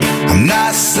I'm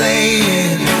not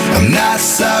saying I'm not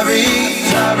sorry.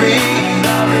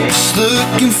 Just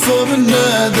looking for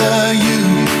another you.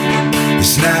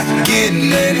 It's not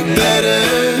getting any better.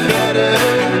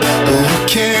 But what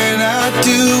can I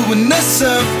do when there's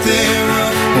something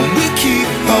wrong? When we keep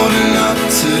holding up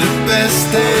to the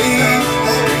best days.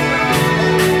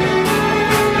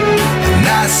 I'm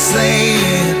not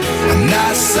saying I'm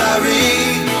not sorry.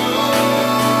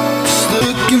 Just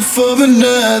looking for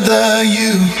another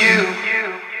you.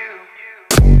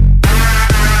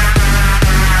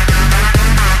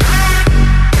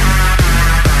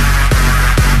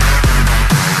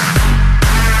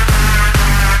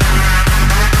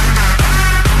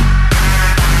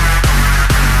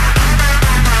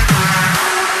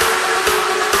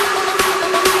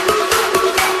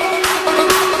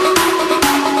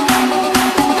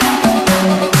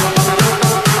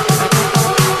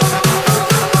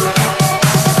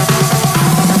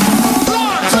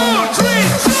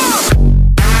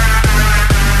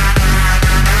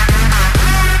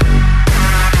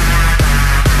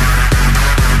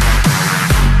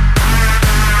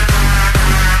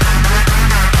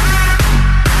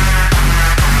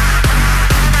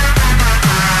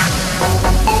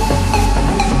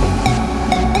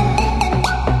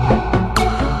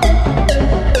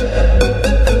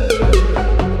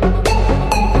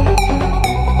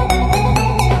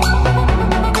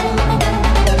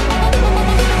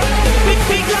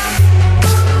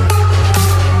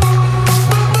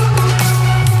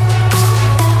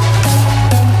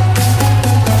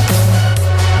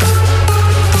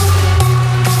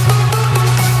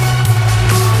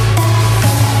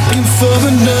 For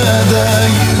another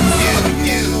you.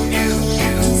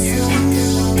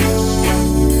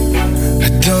 I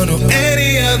don't know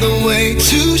any other way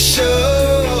to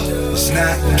show it's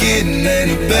not getting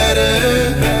any better.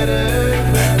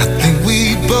 I think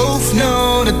we both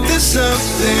know that there's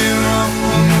something wrong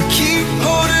when we keep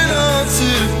holding on to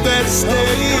the best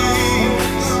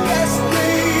days.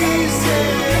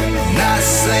 I'm not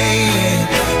saying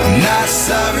I'm not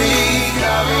sorry.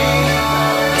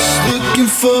 Looking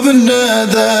for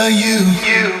another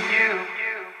you.